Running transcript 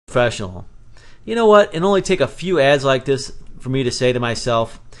professional. You know what? It'll only take a few ads like this for me to say to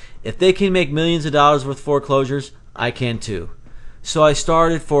myself, if they can make millions of dollars worth of foreclosures, I can too. So I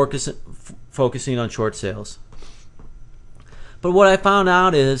started focusing on short sales. But what I found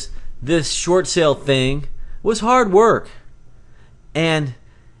out is this short sale thing was hard work. And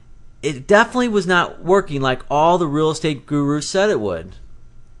it definitely was not working like all the real estate gurus said it would.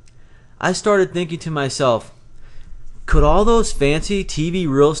 I started thinking to myself, could all those fancy TV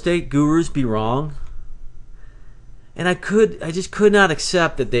real estate gurus be wrong? And I just could not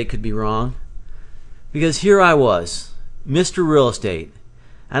accept that they could be wrong. Because here I was, Mr. Real Estate,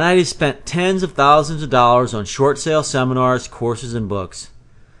 and I just spent tens of thousands of dollars on short sale seminars, courses, and books.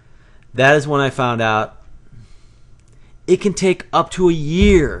 That is when I found out it can take up to a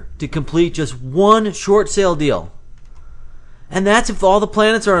year to complete just one short sale deal. And that's if all the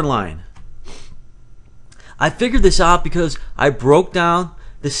planets are in line. I figured this out because I broke down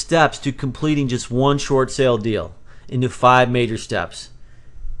the steps to completing just one short sale deal into 5 major steps.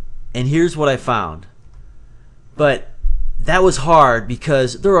 And here's what I found. But that was hard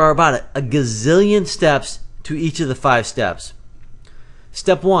because there are about a gazillion steps to each of the 5 steps.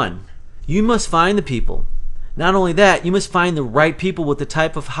 Step 1, you must find the people. Not only that, you must find the right people with the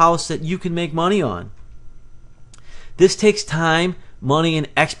type of house that you can make money on. This takes time, money, and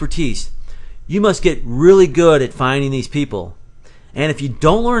expertise. You must get really good at finding these people. And if you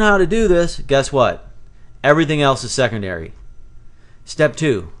don't learn how to do this, guess what? Everything else is secondary. Step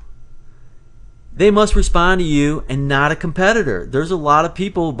 2, they must respond to you and not a competitor. There's a lot of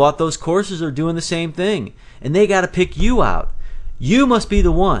people who bought those courses are doing the same thing, and they got to pick you out. You must be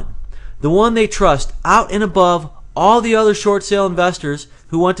the one they trust out and above all the other short sale investors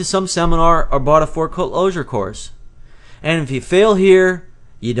who went to some seminar or bought a foreclosure course. And if you fail here,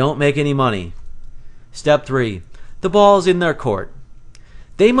 you don't make any money. Step 3, the ball is in their court.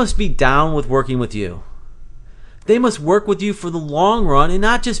 They must be down with working with you. They must work with you for the long run and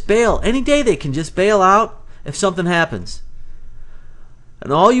not just bail. Any day they can just bail out if something happens.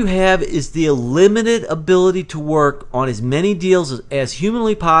 And all you have is the limited ability to work on as many deals as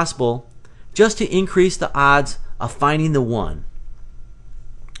humanly possible just to increase the odds of finding the one.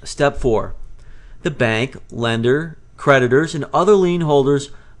 Step 4, the bank, lender, creditors, and other lien holders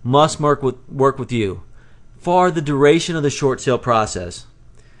must work with you for the duration of the short sale process.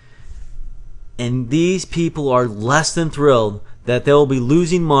 And these people are less than thrilled that they'll be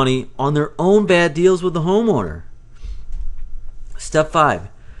losing money on their own bad deals with the homeowner. Step 5,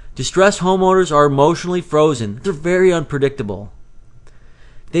 distressed homeowners are emotionally frozen. They're very unpredictable.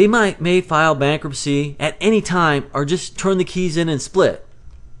 They may file bankruptcy at any time or just turn the keys in and split.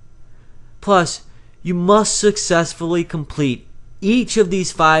 Plus, you must successfully complete each of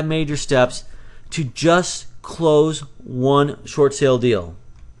these 5 major steps to just close one short sale deal.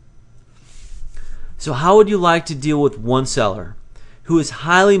 So how would you like to deal with one seller who is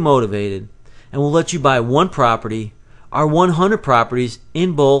highly motivated and will let you buy one property or 100 properties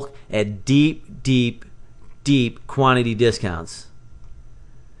in bulk at deep, deep, deep quantity discounts?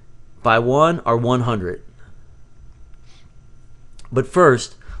 Buy 1 or 100. But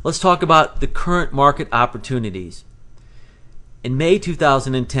first, let's talk about the current market opportunities. In May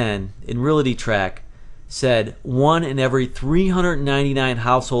 2010, in Realty Track, said 1 in every 399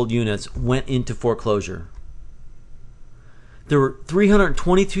 household units went into foreclosure. There were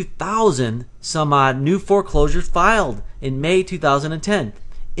 322,000 some odd new foreclosures filed in May 2010.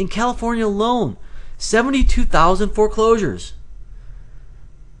 In California alone, 72,000 foreclosures.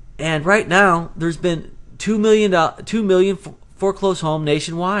 And right now, there's been 2 million foreclosed homes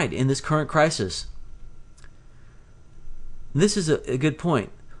nationwide in this current crisis. This is a good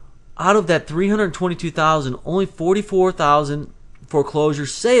point. Out of that 322,000, only 44,000 foreclosure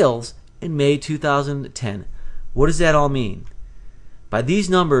sales in May 2010. What does that all mean? By these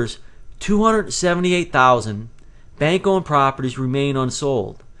numbers, 278,000 bank-owned properties remain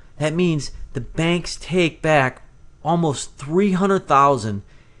unsold. That means the banks take back almost 300,000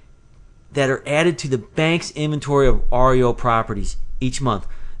 that are added to the bank's inventory of REO properties each month.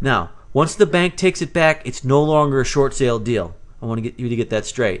 Now, once the bank takes it back, it's no longer a short sale deal. I want to get you to get that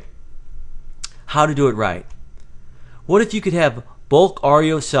straight. How to do it right. What if you could have bulk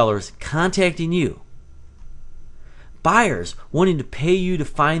REO sellers contacting you? Buyers wanting to pay you to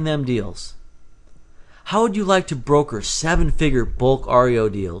find them deals. How would you like to broker 7-figure bulk REO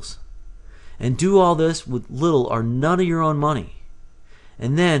deals? And do all this with little or none of your own money.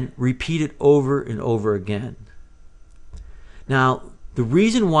 And then repeat it over and over again. Now, the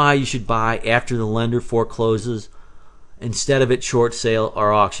reason why you should buy after the lender forecloses instead of at short sale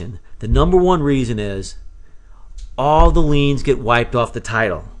or auction, the number one reason is all the liens get wiped off the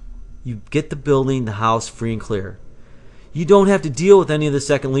title. You get the building, the house free and clear. You don't have to deal with any of the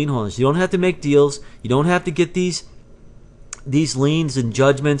second lien holders. You don't have to make deals. You don't have to get these liens and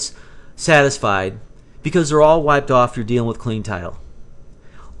judgments satisfied because they're all wiped off. You're dealing with clean title.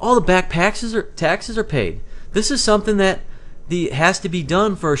 All the back taxes are paid. This is something that has to be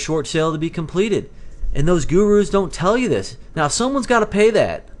done for a short sale to be completed. And those gurus don't tell you this. Now, someone's got to pay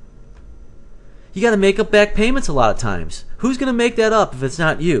that. You got to make up back payments a lot of times. Who's going to make that up if it's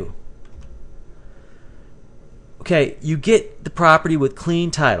not you? Okay, you get the property with clean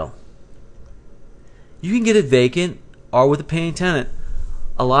title. You can get it vacant or with a paying tenant.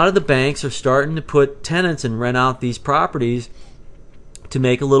 A lot of the banks are starting to put tenants and rent out these properties to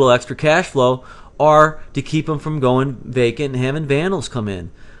make a little extra cash flow or to keep them from going vacant and having vandals come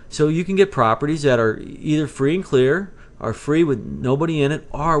in. So you can get properties that are either free and clear or free with nobody in it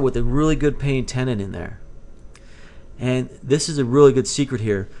or with a really good paying tenant in there. And this is a really good secret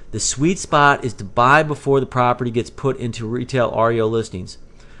here. The sweet spot is to buy before the property gets put into retail REO listings.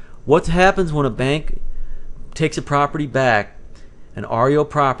 What happens when a bank takes a property back, an REO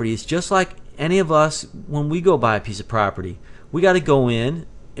property, is just like any of us when we go buy a piece of property. We got to go in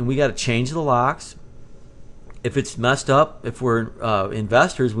and we got to change the locks. If it's messed up, if we're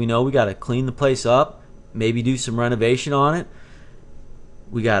investors, we know we got to clean the place up, maybe do some renovation on it.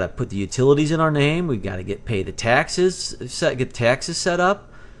 We got to put the utilities in our name. We got to pay the taxes, get taxes set up.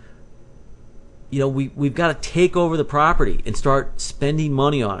 You know, we've got to take over the property and start spending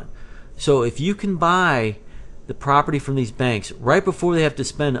money on it. So if you can buy the property from these banks right before they have to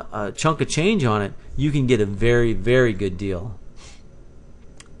spend a chunk of change on it, you can get a very, very good deal.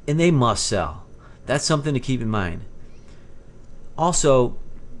 And they must sell. That's something to keep in mind. Also,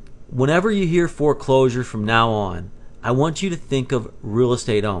 whenever you hear foreclosure from now on, I want you to think of real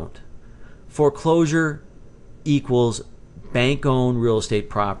estate owned. Foreclosure equals bank owned real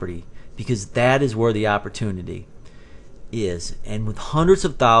estate property because that is where the opportunity is. And with hundreds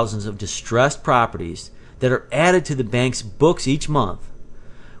of thousands of distressed properties that are added to the bank's books each month,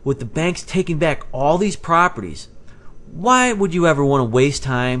 with the banks taking back all these properties, why would you ever want to waste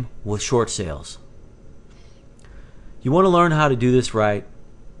time with short sales? You want to learn how to do this right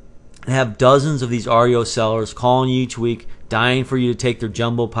and have dozens of these REO sellers calling you each week, dying for you to take their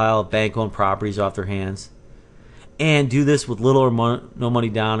jumbo pile of bank-owned properties off their hands, and do this with little or no money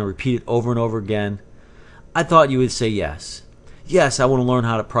down and repeat it over and over again. I thought you would say yes. Yes, I want to learn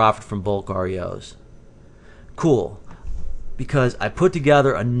how to profit from bulk REOs. Cool. Because I put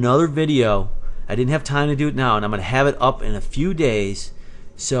together another video. I didn't have time to do it now, and I'm going to have it up in a few days.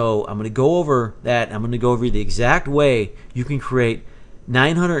 So I'm going to go over that. I'm going to go over the exact way you can create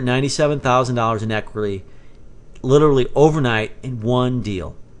 $997,000 in equity literally overnight in one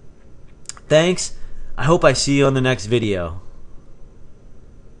deal. Thanks. I hope I see you on the next video.